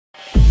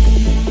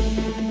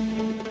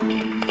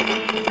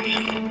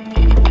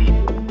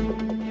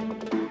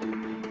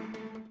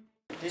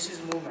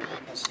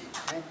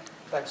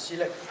see,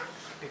 look,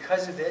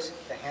 because of this,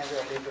 the hands are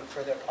a little bit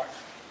further apart.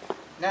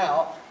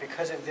 Now,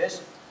 because of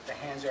this, the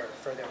hands are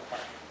further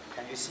apart.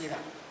 Can you see that?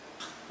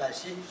 But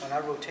see, when I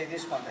rotate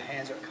this one, the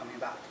hands are coming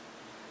back.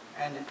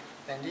 And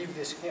then leave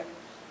this here.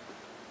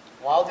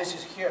 While this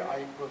is here,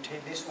 I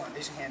rotate this one,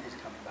 this hand is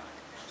coming back.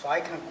 So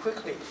I can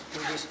quickly do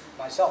this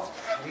myself.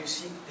 And you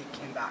see, they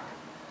came back.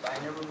 But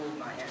I never moved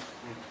my hand.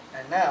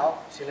 And now,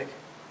 see, look.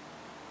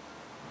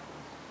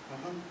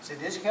 See,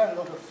 this here, I'm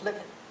going to flip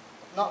it.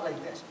 Not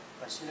like this,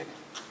 but see, look.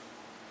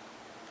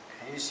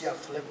 Can you see I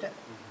flipped it?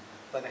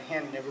 But the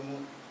hand never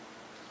moved.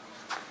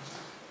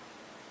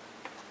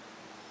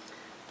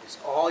 It's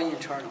all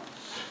internal.